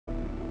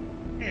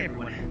Hey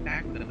everyone,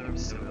 back with another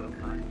episode of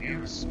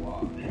Chimera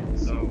Squad.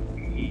 So,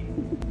 we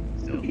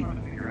still trying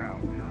to figure out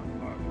how the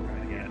fuck we're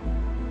gonna get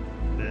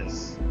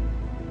this.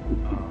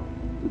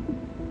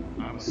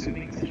 I'm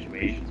assuming the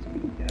situation's gonna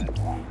get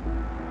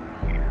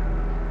here.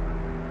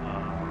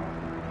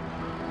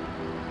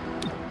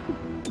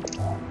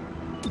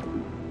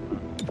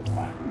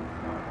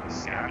 The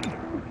scavenger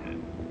market.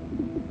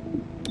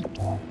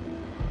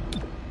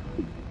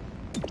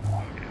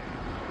 Okay.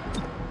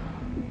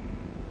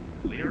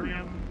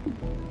 Lyrium,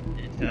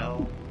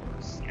 Intel,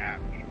 or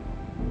scavenger?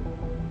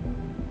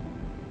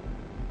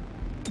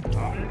 I'm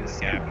gonna do the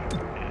scavenger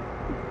market.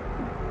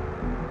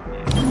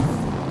 Yeah.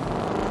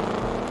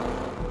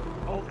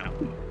 Oh,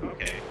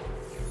 okay.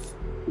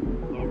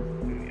 Lower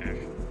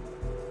actually.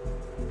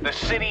 The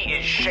city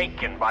is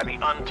shaken by the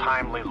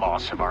untimely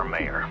loss of our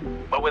mayor.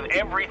 But with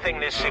everything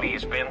this city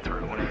has been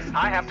through,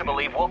 I have to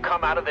believe we'll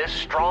come out of this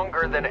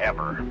stronger than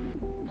ever.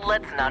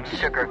 Let's not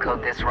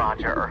sugarcoat this,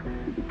 Roger.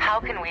 How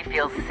can we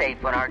feel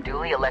safe when our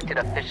duly elected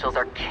officials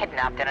are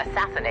kidnapped and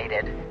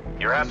assassinated?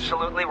 You're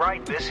absolutely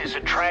right. This is a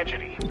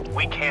tragedy.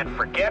 We can't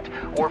forget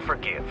or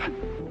forgive.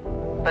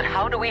 But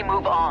how do we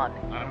move on?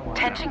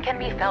 Tension can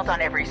be felt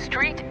on every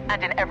street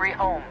and in every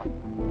home.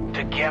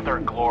 Together,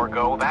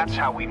 Glorgo, that's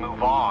how we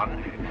move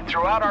on.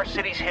 Throughout our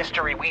city's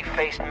history, we've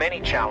faced many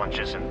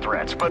challenges and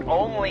threats, but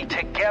only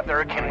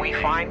together can we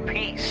find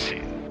peace.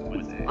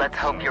 Let's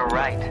hope you're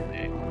right.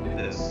 Do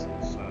this,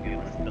 so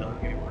let's not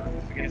get worse.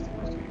 If it gets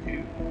worse we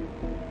do,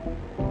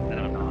 then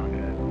I'm not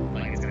good.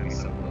 Like, it's gonna be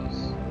so close.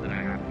 Then I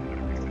have to put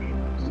a restriction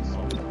to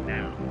slow it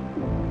down.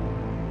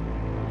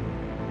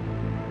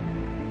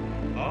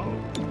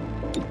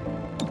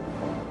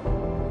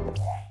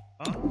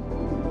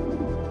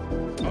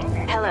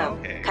 Hello,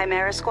 Okay.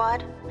 Chimera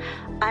Squad.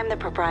 I'm the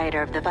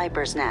proprietor of the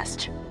Viper's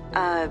Nest,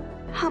 a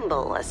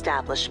humble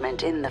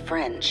establishment in the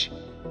fringe.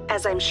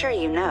 As I'm sure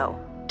you know,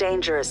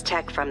 dangerous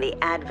tech from the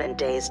Advent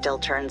days still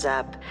turns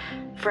up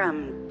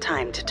from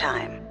time to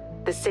time.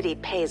 The city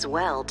pays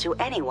well to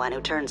anyone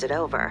who turns it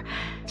over,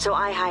 so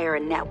I hire a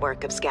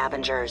network of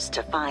scavengers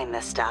to find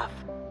this stuff.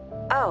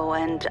 Oh,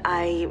 and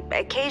I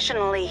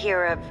occasionally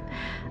hear of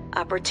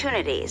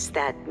opportunities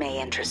that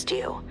may interest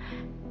you.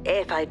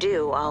 If I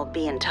do, I'll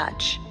be in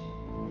touch.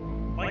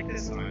 Like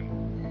this one.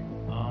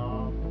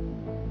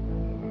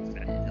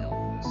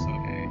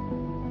 Okay.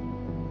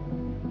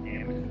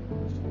 Damage.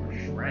 Restore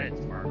shreds,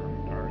 marker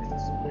darts in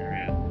some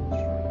area.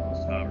 Destroy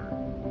most cover.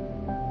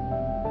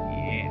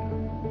 Yeah.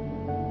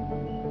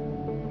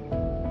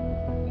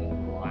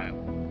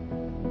 Reliable.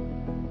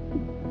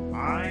 I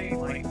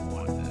might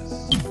want this.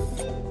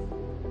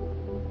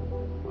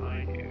 I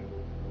do.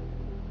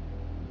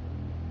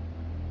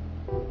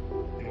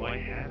 Do I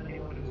have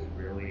anyone who's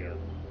really a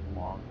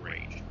long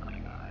range kind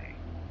of guy?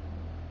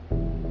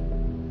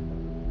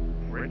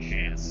 Crit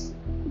chance.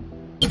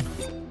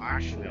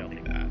 Actually, I'll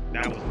take that.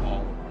 That was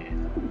all of my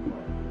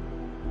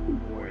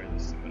warrior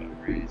suit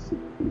upgrades.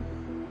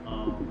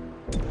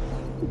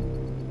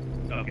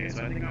 Okay, so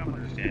I think I'm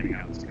understanding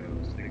how this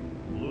goes. The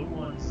blue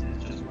ones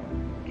is just what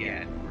you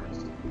get, or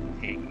just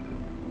taking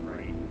them,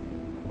 right?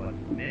 But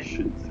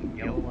missions, the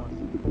yellow ones,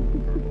 and the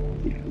purple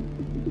ones, yeah.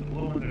 The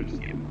blue ones are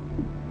just given.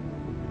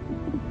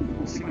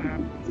 We'll see what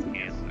happens. Let's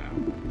cancel that,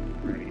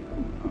 right?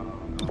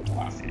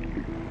 Last hit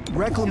here.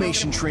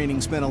 Reclamation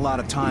training spent a lot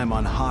of time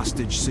on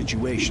hostage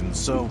situations,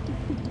 so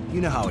you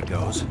know how it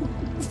goes.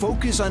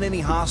 Focus on any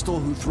hostile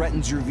who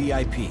threatens your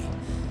VIP,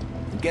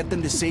 and get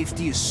them to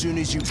safety as soon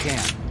as you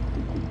can.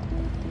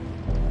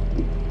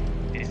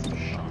 It's the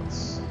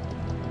shots.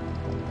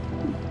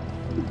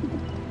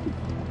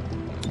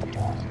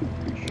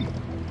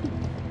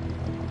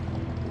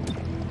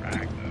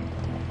 Frag though.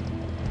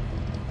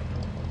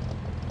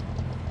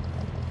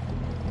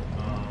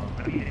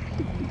 I mean, if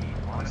he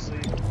honestly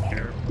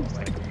cares, it's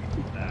likely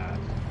that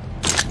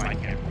I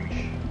can't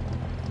reach.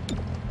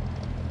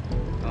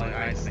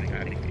 I think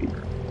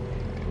paper.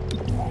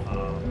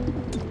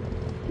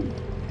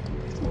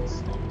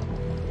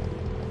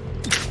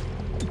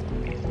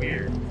 It's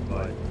weird,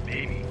 but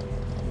maybe.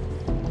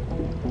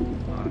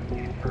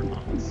 Can't hurt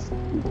us.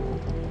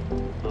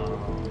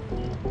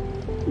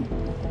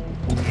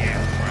 Yeah,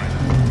 right.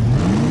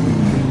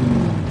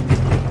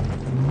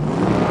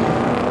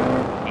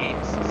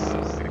 Ames is so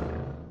sick.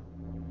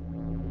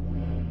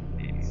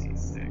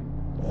 ABC's sick.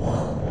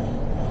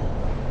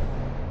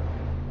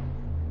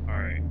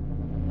 Alright.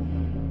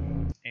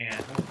 And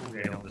hopefully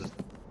they don't just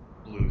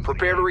lose.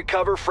 Prepare to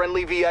recover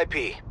friendly VIP.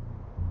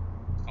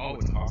 Oh,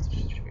 it's a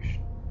hostage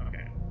situation.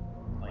 Okay.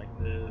 Like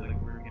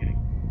we're getting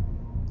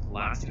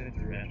blasted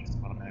through entrance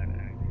automatic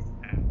activates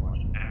and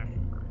launch after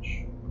the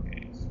breach.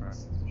 Okay,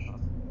 suppress the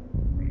shots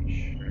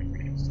breach. Very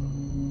creative stuff.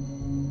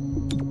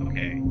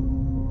 Okay.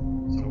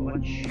 So we'll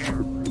let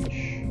Chimera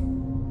breach.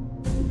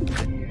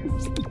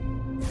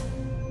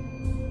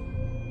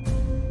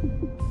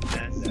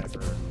 Then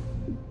Zephyr.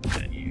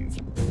 Then you.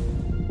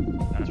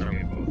 That's right,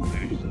 we both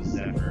finish the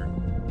Zephyr.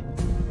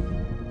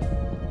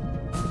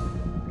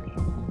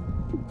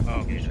 Oh,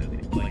 okay, so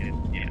like it,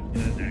 yeah, it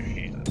doesn't actually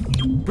change that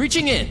much.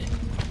 Breaching in. Do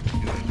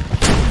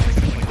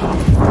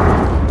it.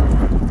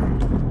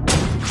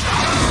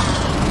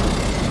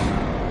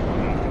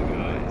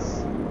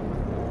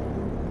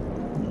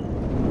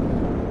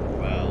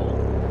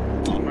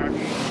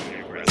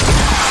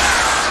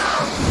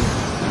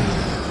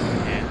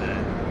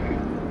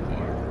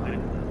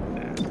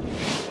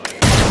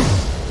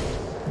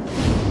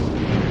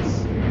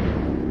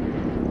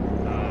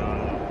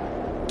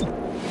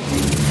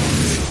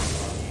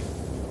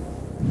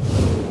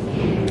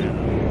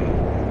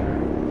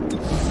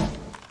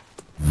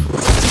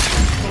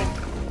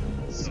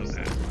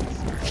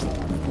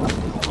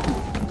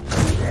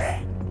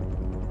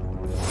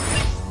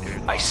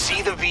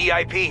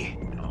 VIP.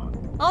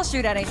 I'll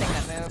shoot anything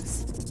that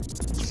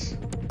moves.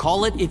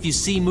 Call it if you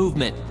see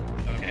movement.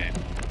 Okay.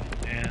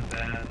 And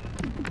then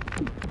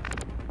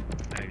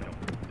I don't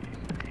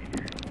believe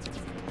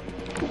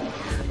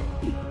you're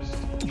going first.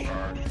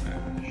 Charge,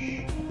 dash,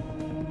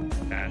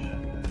 and then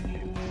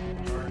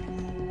charge.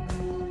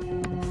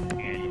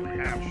 And you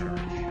have charge.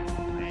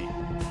 Right?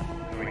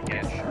 Go and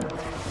get charge.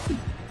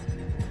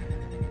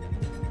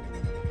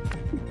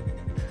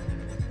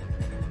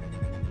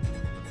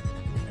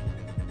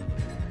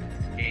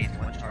 Gain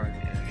one target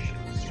and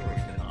should destroy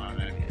the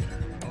automatic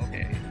hitter.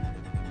 Okay.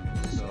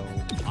 So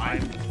I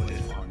will put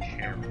it on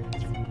Chimera.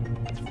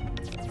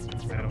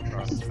 I don't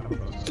trust it.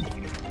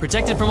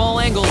 Protected from all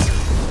angles.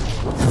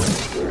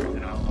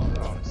 And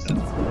I'll accept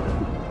it.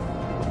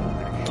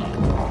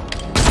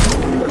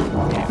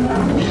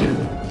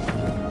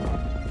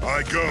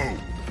 I go.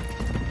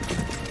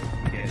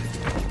 Get it.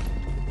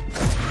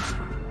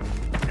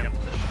 Demolition.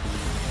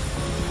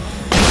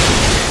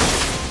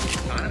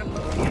 Kind of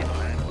looking at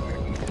mine where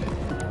you could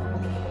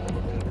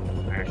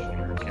actually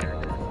her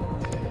character.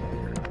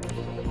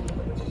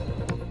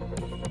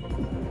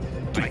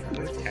 I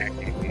could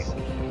technically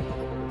subdue.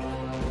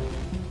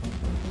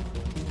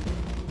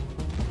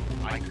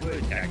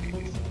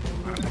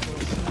 I'm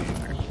supposed to subdue,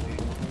 actually.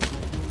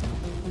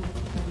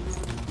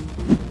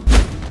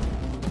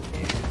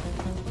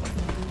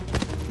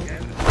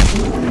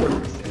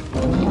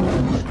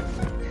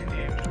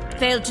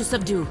 Failed to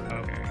subdue.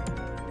 Okay.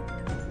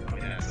 I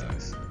mean, that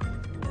sucks.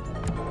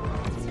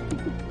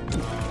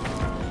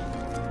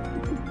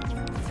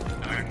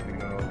 I'm gonna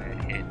go and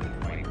hit the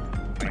right.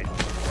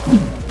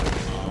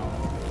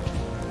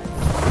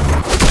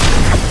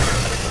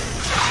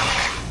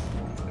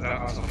 That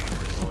was on my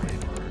first story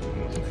for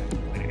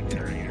like a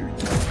generator.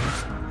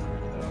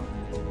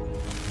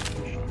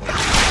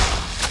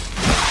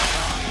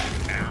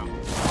 Now.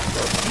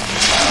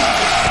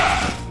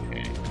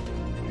 Okay.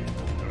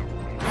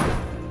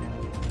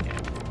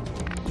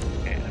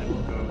 And then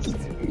we'll go to.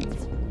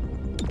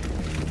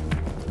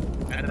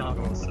 And then I'll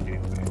go to the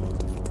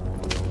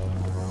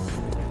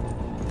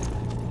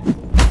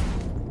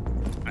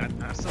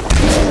I'm so.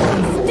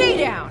 Stay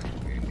down!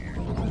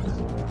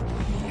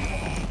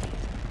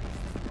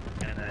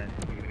 And then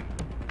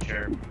we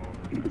share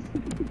over.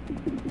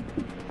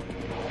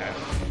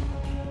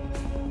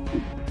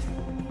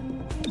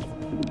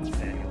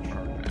 Then you'll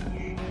charge bash.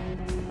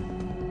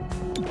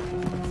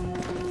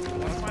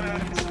 Let's find out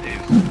if this is.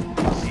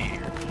 Let's see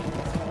here.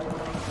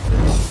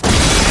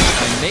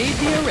 I made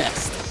the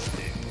arrest.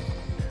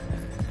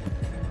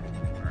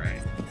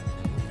 Alright.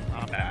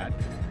 Not bad.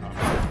 Not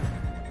bad.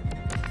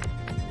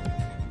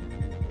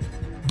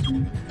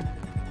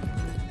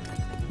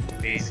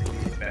 Basically,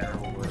 it's better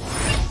or worse.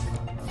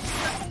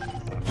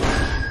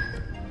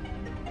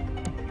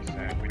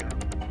 Exactly.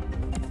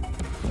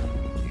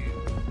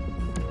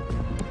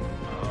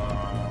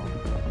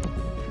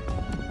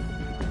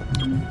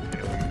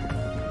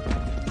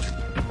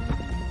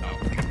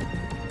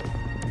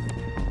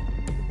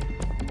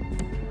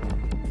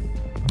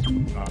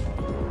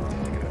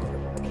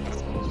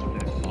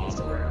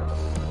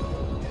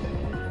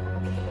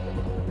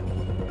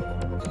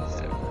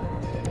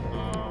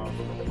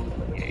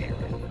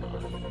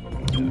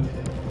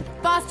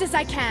 Fast as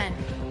I can.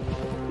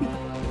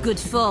 Good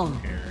fall.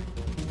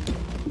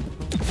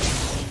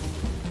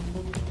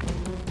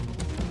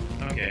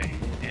 Okay,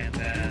 and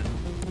then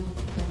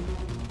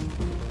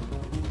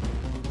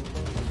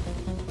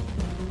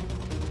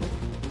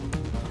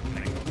I'm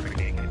gonna go for a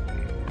gig and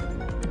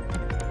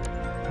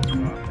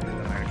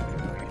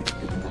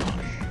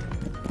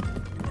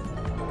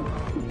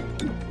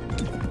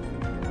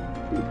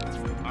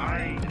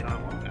I did not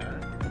want that.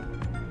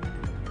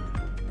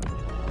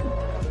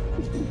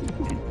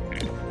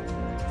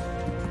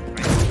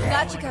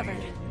 Got you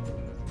covered.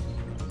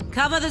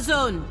 Cover the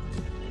zone.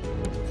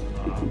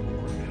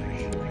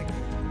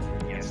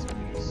 Yes,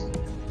 please.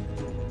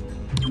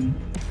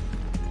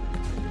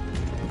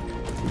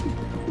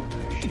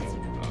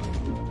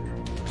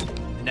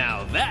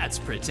 Now that's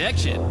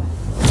protection.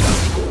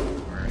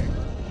 Alright.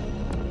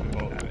 We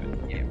both have it.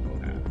 Yeah, we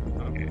both have it.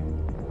 Okay.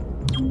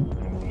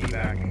 We'll be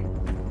back.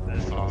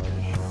 This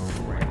sausage.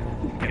 Right.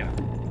 Yeah.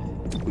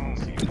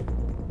 Almost you.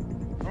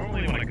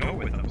 Normally when I go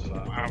with them, so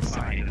I'm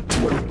outside.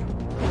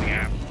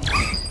 Yeah.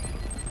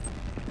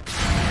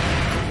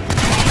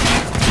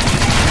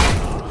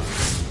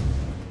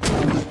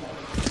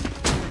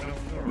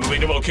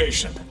 Moving to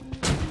location.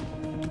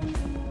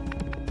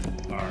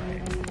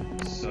 Alright.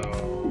 So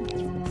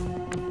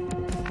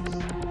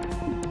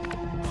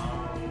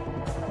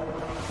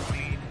I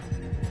mean,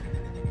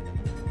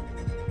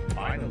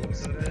 by the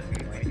looks of it, we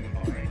might be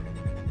fine.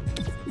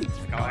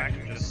 I'll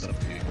actually just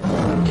subdue.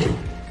 Yeah.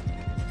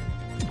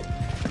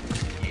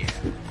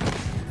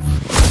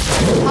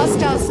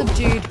 Hostile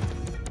subdued.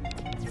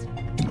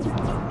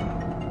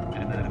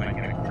 And then if I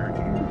get a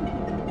curfew,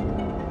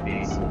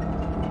 base.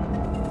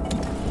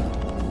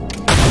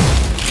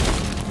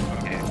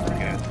 Okay, we're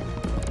good.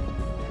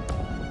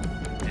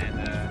 And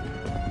then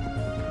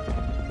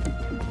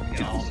we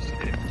can also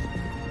subdue.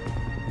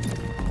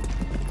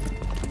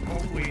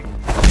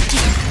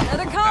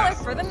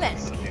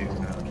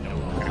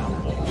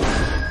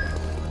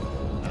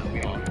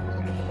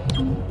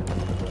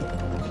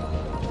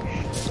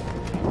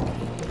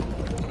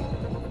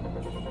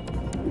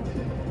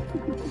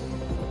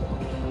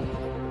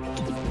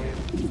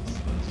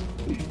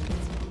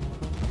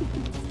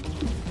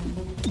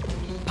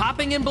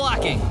 Dropping and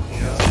blocking.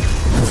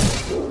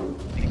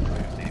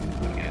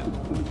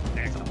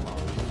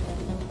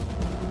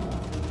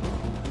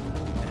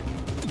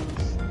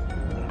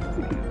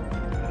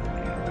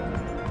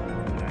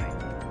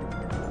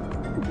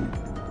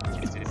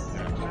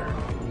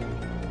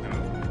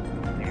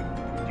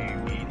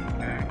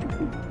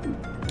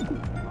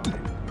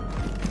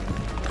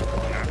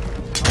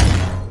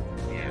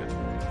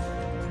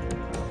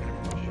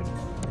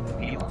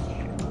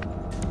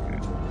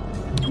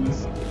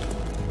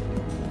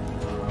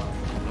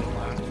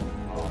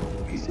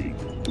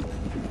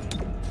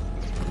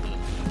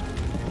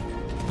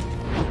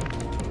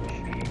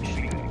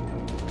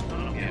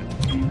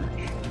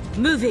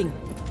 Moving.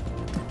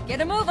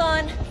 Get a move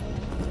on.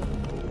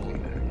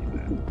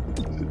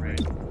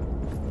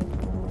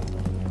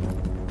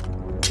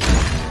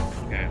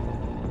 Okay.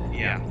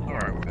 Yeah. All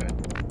right, we're good.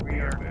 We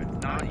are good.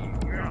 Not you.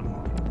 You're on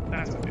hold.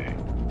 That's okay.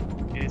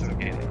 It's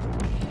okay.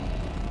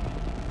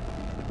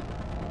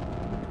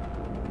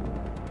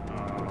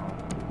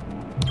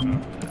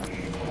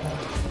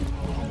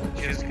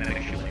 Just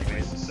connection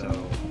anyways, so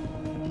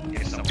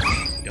if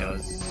someone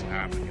does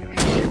have to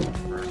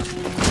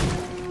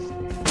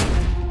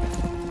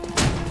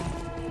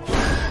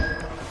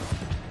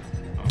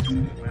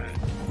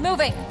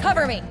Moving.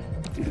 Cover me.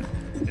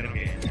 it'll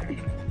get in there.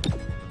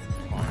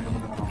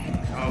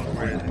 Oh,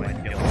 where is my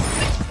yellow?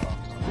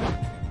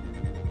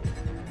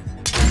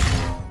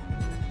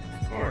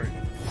 Alright.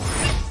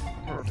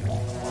 Perfect.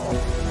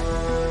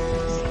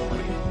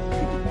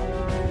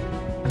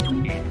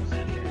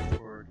 8% chance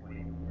for 20.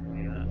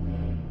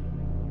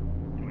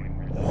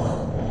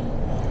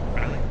 I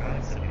like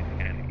something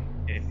candy.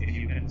 If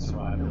you can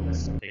survive the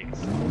risk of taking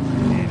some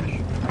damage,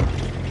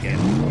 again,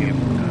 you have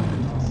to have it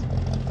awesome.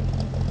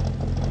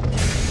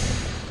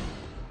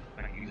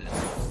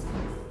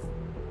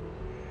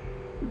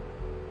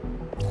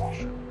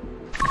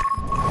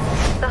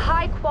 The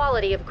high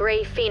quality of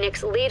Grey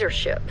Phoenix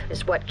leadership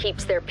is what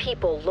keeps their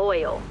people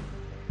loyal.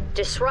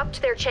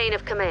 Disrupt their chain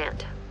of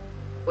command.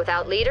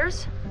 Without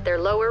leaders, their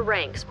lower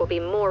ranks will be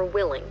more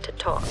willing to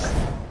talk.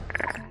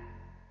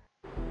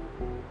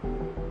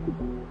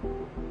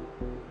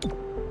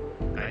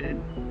 I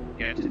didn't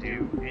get to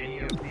do any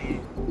of the...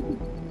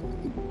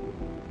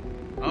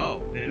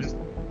 Oh, there's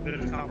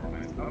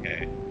compromise.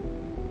 Okay.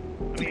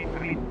 I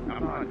mean,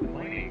 I'm not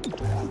complaining.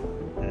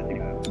 I didn't think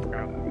that would work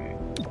out that way.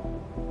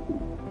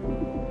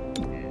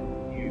 And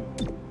you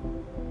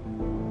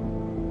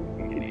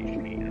can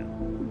HP now.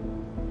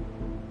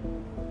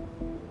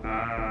 I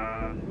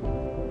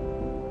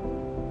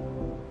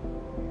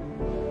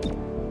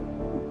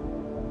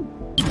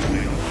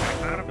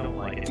kind of don't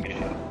like it,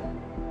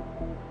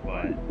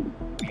 but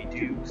we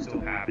do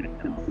still have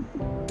enough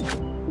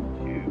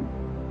to...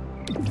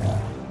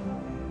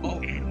 Oh,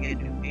 and we get a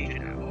new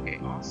agent now. Okay,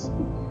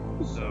 awesome.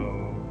 So...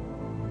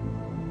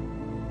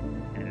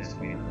 And this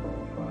will be another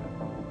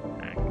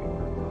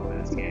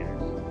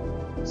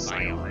scanners.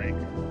 Psionic.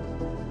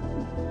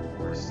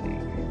 Or Snake.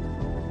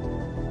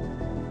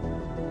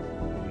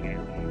 Okay.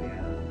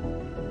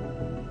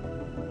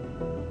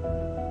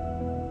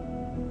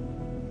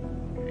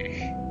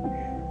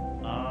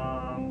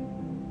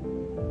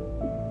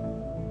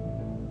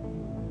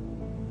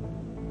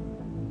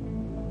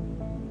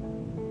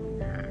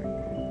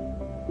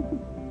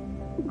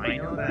 I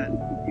know that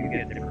you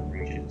get different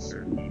regions,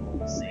 certain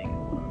people saying,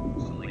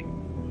 so like,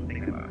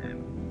 think about him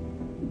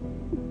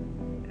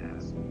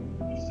as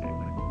you say,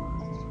 like,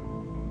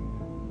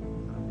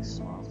 he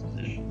swaps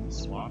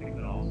positions. Swapping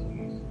could also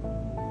use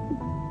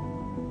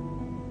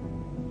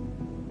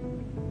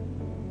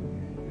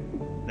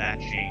that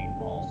chain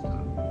also.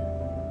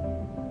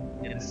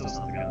 And it's still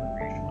something out of the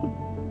region.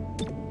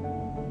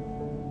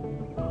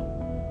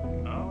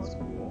 Oh, that's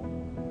cool.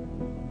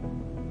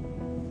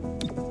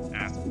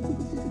 That's cool.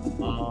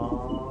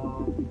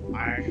 I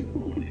actually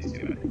love these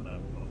two. I think that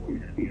we're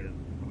gonna be a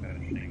better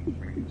thing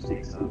for your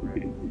stakes up,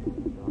 right?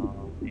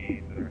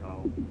 Aim, better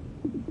help,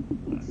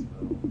 less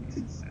little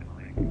pieces, and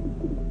like,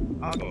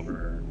 I'll go for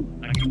her.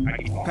 I can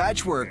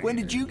Patchwork, when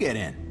did you get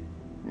in?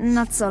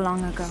 Not so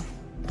long ago.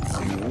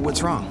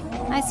 What's wrong?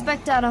 I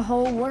spec'd out a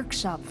whole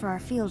workshop for our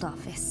field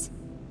office.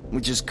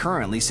 Which is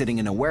currently sitting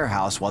in a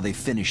warehouse while they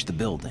finish the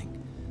building.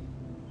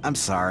 I'm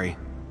sorry.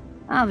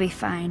 I'll be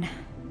fine.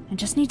 I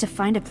just need to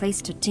find a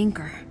place to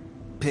tinker.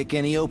 Pick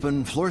any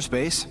open floor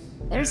space.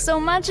 There's so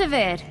much of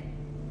it.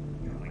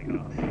 Oh my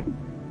god.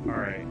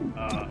 Alright,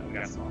 we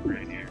got some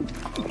upgrades here.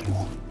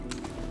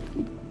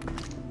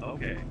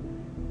 Okay.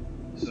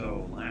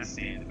 So, last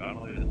stand. Got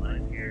all the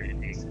line here. It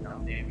takes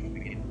enough damage to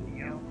begin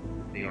moving out.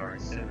 They are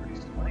instead of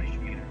reduced to 1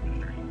 HP and are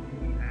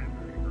returning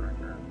after a current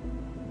turn.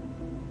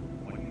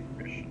 1 unit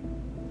Christian.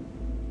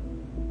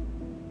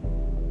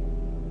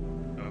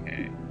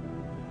 Okay.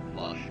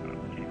 Flush.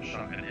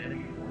 Shotgun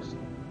enemy force.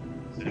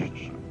 Position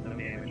shot. No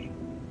damage.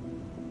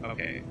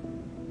 Okay.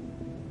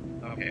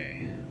 Okay.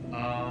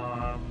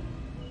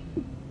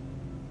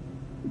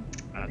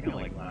 I think I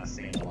like last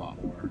stand a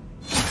lot more.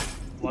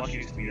 Flush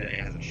used to be that it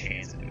has a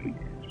chance of doing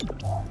damage.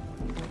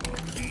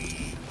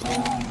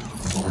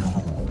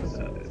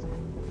 So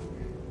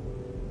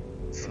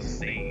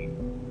sustain.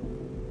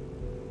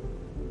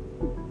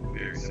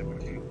 Very similar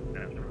to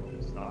natural.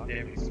 It's not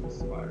damage,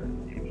 it's fire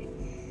damage.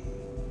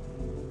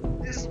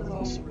 This one's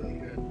also really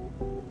good.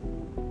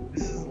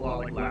 This is a lot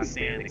like Last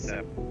Stand,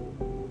 except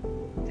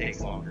it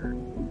takes longer.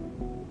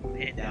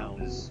 Hit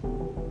down is.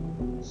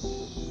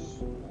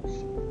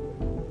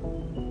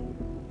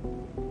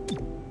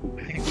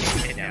 I think we can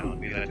hit down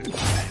and be that to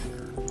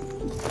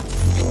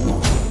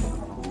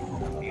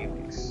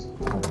Felix.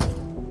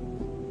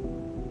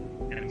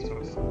 Enemies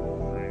focus on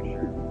fire,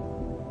 sure.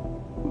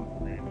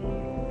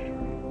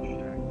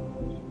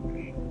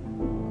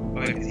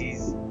 Okay, because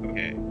he's.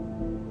 Okay.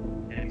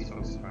 Enemies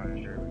focus on fire,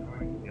 sure. We're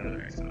going the other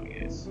Xcom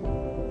is.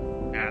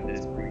 At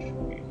this breach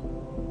point.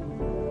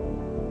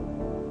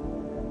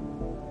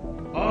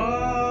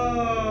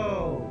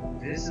 Oh!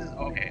 This is.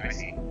 Okay, I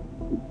see.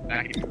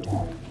 That can be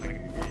cool.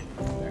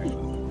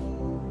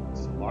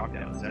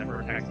 Lockdown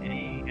never attacks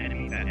any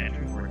enemy that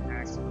enters or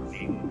attacks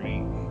within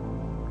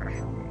range.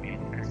 Pressure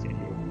movement attacks to do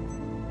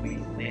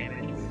lethal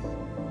damage with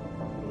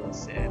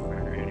bloodstead.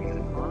 Whenever enemies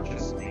are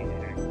conscious, they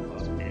attack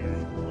plus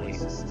damage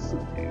places system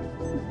too.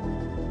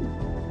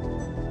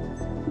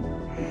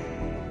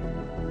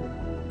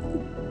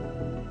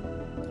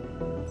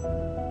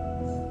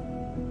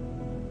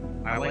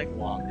 I like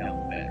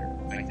lockdown better,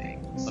 I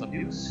think.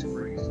 Subdue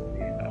super used to be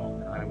a hell,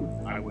 and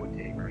I would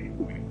take right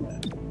point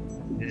that.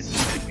 This is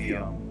going to be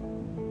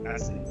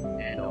that's the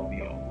end all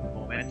be all.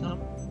 Momentum,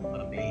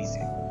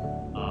 amazing.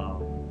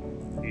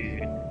 You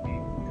can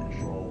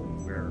control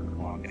where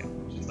lockdown,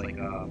 which is like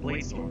a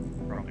Blade Storm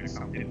from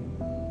Xcom 2.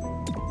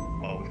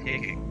 Oh, with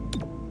taking.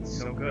 It's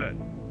so good.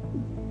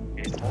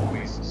 It's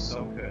always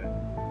so good.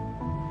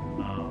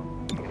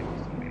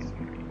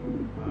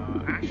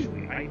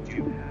 Actually, I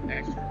do have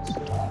extras.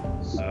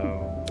 So,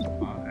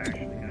 I'm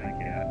actually gonna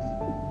get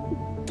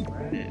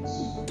credits.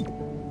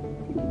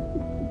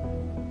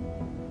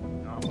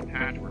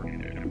 Patchwork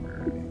in there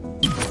temporarily.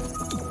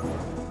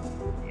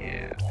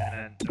 Yeah,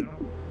 and then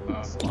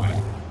slide.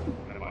 I'm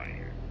gonna buy it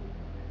here.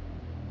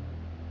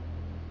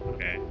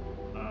 Okay.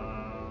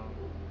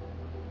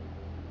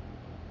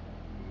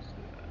 Who's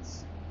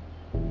this?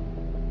 I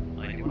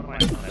do want to buy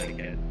some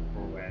etiquette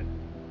for when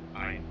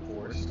I'm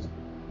forced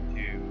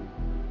to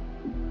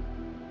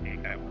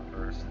take that one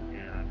first,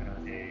 and I'm gonna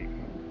take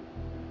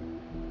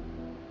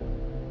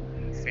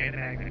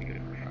sandbag. Gonna be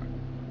good for a shot.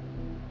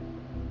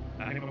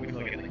 I think I'm gonna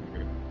look at like.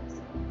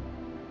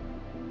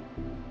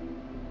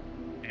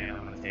 And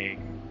I'm gonna take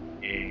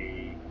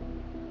a.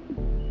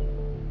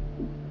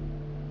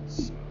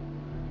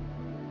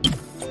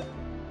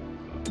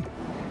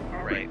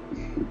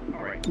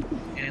 Alright.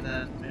 And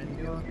then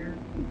menu go here.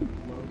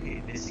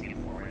 Locate missing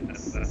informant.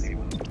 That's the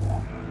one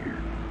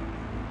here.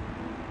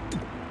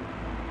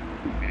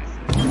 Okay, so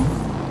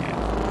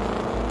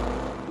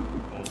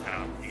yeah. Old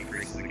count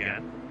increases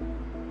again.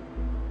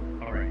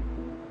 Alright.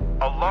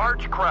 A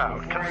large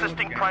crowd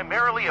consisting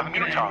primarily of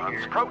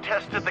mutons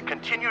protested the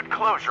continued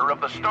closure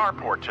of the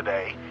starport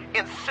today,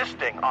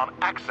 insisting on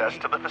access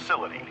to the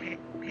facility.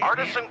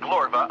 Artisan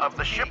Glorva of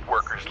the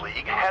Shipworkers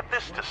League had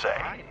this to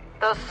say.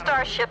 Those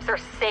starships are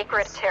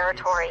sacred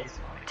territory.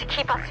 To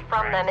keep us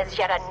from them is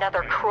yet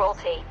another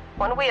cruelty,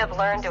 one we have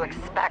learned to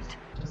expect.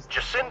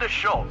 Jacinda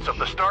Schultz of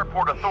the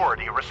Starport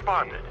Authority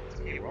responded.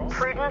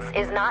 Prudence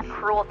is not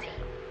cruelty.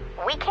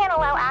 We can't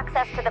allow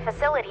access to the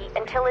facility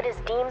until it is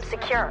deemed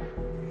secure.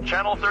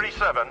 Channel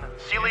 37,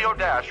 Celio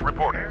Dash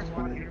reporting.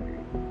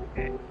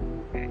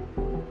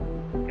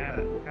 Got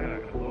a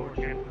lower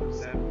channel of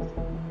 7.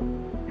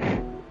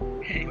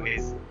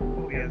 Anyways,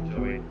 hope you guys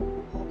enjoyed.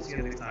 Hope to see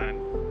you next time.